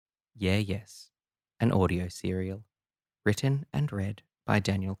Yeah, Yes, an audio serial, written and read by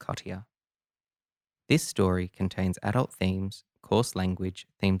Daniel Cottier. This story contains adult themes, coarse language,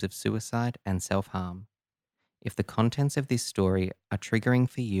 themes of suicide and self-harm. If the contents of this story are triggering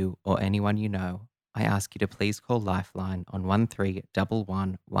for you or anyone you know, I ask you to please call Lifeline on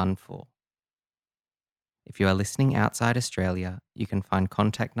 131114. If you are listening outside Australia, you can find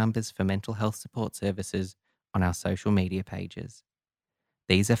contact numbers for mental health support services on our social media pages.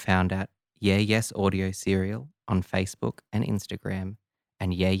 These are found at yeahyesaudioserial on Facebook and Instagram,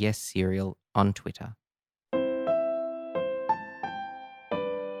 and yeahyeserial on Twitter.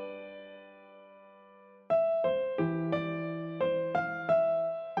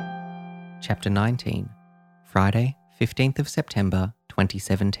 Chapter 19, Friday, 15th of September,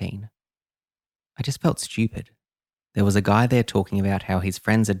 2017. I just felt stupid. There was a guy there talking about how his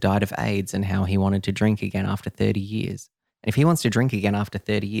friends had died of AIDS and how he wanted to drink again after 30 years. And if he wants to drink again after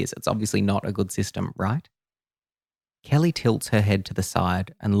 30 years, it's obviously not a good system, right? Kelly tilts her head to the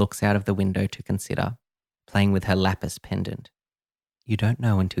side and looks out of the window to consider, playing with her lapis pendant. You don't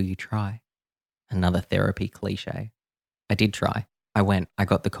know until you try. Another therapy cliche. I did try. I went, I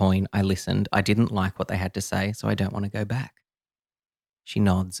got the coin, I listened. I didn't like what they had to say, so I don't want to go back. She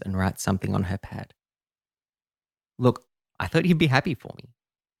nods and writes something on her pad. Look, I thought you'd be happy for me.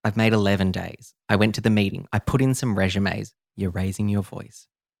 I've made 11 days. I went to the meeting. I put in some resumes. You're raising your voice.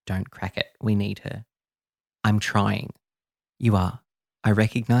 Don't crack it. We need her. I'm trying. You are. I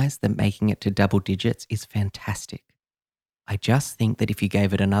recognize that making it to double digits is fantastic. I just think that if you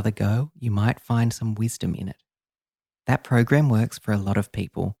gave it another go, you might find some wisdom in it. That program works for a lot of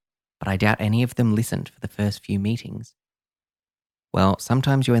people, but I doubt any of them listened for the first few meetings. Well,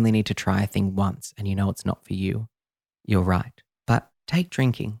 sometimes you only need to try a thing once and you know it's not for you. You're right, but take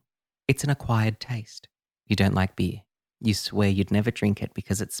drinking. It's an acquired taste. You don't like beer. You swear you'd never drink it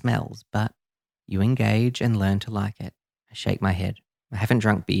because it smells, but you engage and learn to like it. I shake my head. I haven't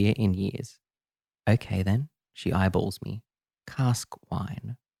drunk beer in years. Okay then, she eyeballs me. Cask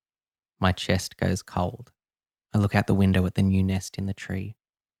wine. My chest goes cold. I look out the window at the new nest in the tree.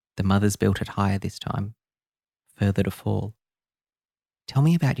 The mother's built it higher this time. Further to fall. Tell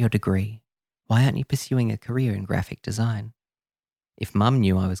me about your degree. Why aren't you pursuing a career in graphic design? If Mum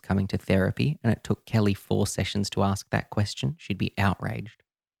knew I was coming to therapy and it took Kelly 4 sessions to ask that question, she'd be outraged.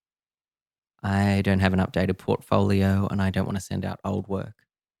 I don't have an updated portfolio and I don't want to send out old work.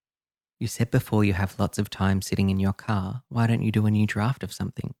 You said before you have lots of time sitting in your car. Why don't you do a new draft of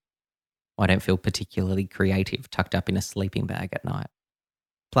something? I don't feel particularly creative tucked up in a sleeping bag at night.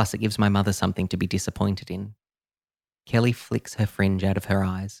 Plus, it gives my mother something to be disappointed in. Kelly flicks her fringe out of her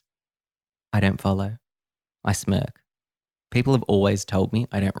eyes. I don't follow. I smirk. People have always told me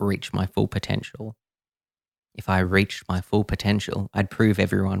I don't reach my full potential. If I reached my full potential, I'd prove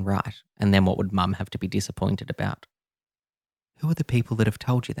everyone right, and then what would Mum have to be disappointed about? Who are the people that have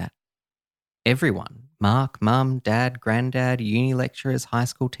told you that? Everyone. Mark, Mum, Dad, Granddad, uni lecturers, high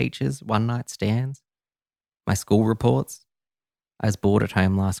school teachers, one-night stands. My school reports. I was bored at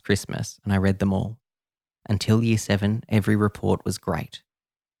home last Christmas and I read them all. Until year 7, every report was great.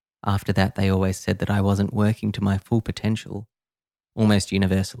 After that, they always said that I wasn't working to my full potential. Almost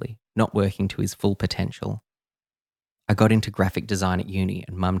universally, not working to his full potential. I got into graphic design at uni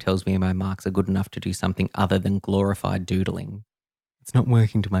and Mum tells me my marks are good enough to do something other than glorified doodling. It's not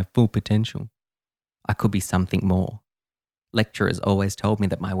working to my full potential. I could be something more. Lecturers always told me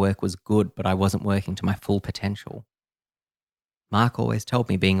that my work was good, but I wasn't working to my full potential. Mark always told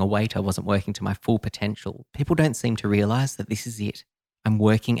me being a waiter wasn't working to my full potential. People don't seem to realise that this is it. I'm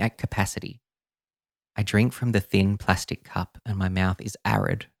working at capacity. I drink from the thin plastic cup and my mouth is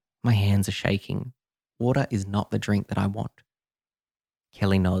arid. My hands are shaking. Water is not the drink that I want.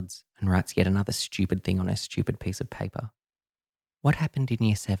 Kelly nods and writes yet another stupid thing on her stupid piece of paper. What happened in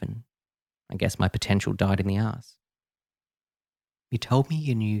year 7? I guess my potential died in the arse. You told me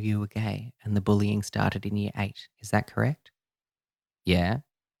you knew you were gay and the bullying started in year 8. Is that correct? Yeah?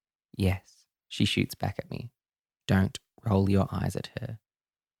 Yes. She shoots back at me. Don't roll your eyes at her.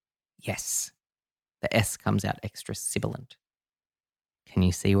 Yes. The S comes out extra sibilant. Can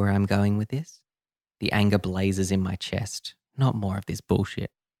you see where I'm going with this? The anger blazes in my chest. Not more of this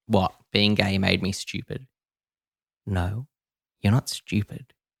bullshit. What? Being gay made me stupid? No, you're not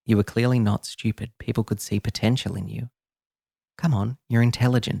stupid. You were clearly not stupid. People could see potential in you. Come on, you're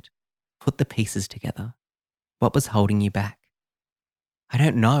intelligent. Put the pieces together. What was holding you back? I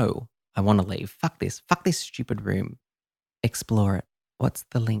don't know. I want to leave. Fuck this. Fuck this stupid room. Explore it. What's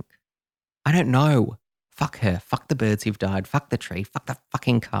the link? I don't know. Fuck her. Fuck the birds who've died. Fuck the tree. Fuck the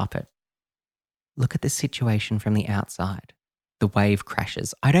fucking carpet. Look at the situation from the outside. The wave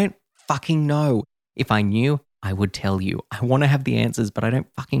crashes. I don't fucking know. If I knew, I would tell you. I want to have the answers, but I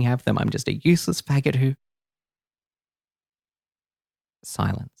don't fucking have them. I'm just a useless faggot who...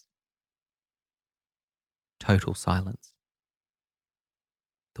 Silence. Total silence.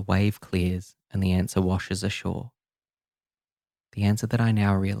 The wave clears and the answer washes ashore. The answer that I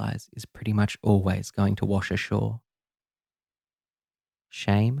now realize is pretty much always going to wash ashore.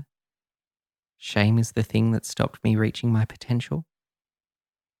 Shame? Shame is the thing that stopped me reaching my potential?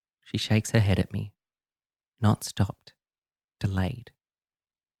 She shakes her head at me. Not stopped. Delayed.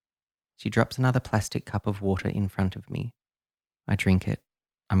 She drops another plastic cup of water in front of me. I drink it.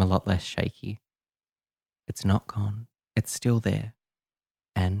 I'm a lot less shaky. It's not gone. It's still there.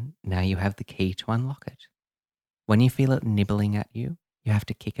 And now you have the key to unlock it. When you feel it nibbling at you, you have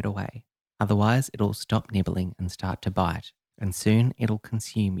to kick it away. Otherwise, it'll stop nibbling and start to bite, and soon it'll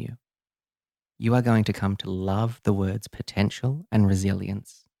consume you. You are going to come to love the words potential and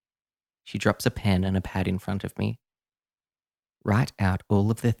resilience. She drops a pen and a pad in front of me. Write out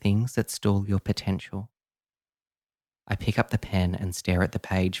all of the things that stall your potential. I pick up the pen and stare at the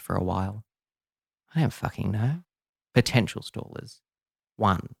page for a while. I don't fucking know. Potential stallers.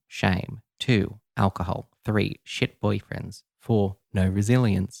 1. Shame. 2. Alcohol. 3. Shit boyfriends. 4. No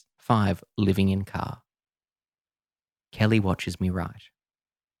resilience. 5. Living in car. Kelly watches me write.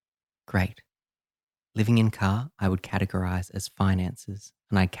 Great. Living in car I would categorise as finances,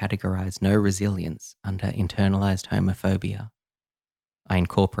 and I categorise no resilience under internalised homophobia. I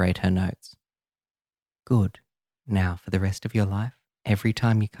incorporate her notes. Good. Now for the rest of your life, every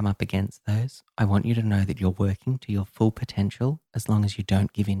time you come up against those, I want you to know that you're working to your full potential as long as you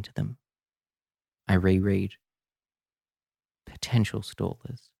don't give in to them. I reread. Potential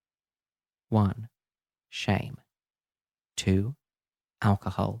stallers. 1. Shame. 2.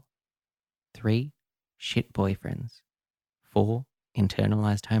 Alcohol. 3. Shit boyfriends. 4.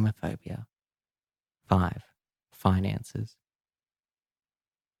 Internalized homophobia. 5. Finances.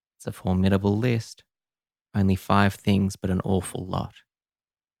 It's a formidable list. Only 5 things, but an awful lot.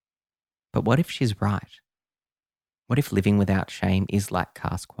 But what if she's right? What if living without shame is like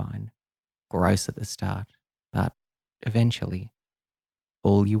cask wine? Gross at the start, but eventually,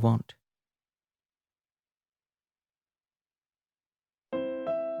 all you want.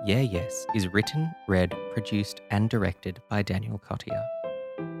 Yeah Yes is written, read, produced and directed by Daniel Cottier.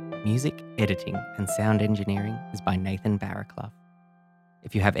 Music, editing and sound engineering is by Nathan Barraclough.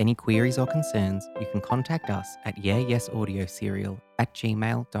 If you have any queries or concerns, you can contact us at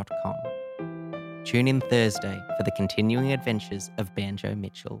yeahyesaudioserial@gmail.com. Tune in Thursday for the continuing adventures of Banjo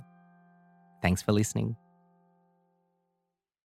Mitchell. Thanks for listening.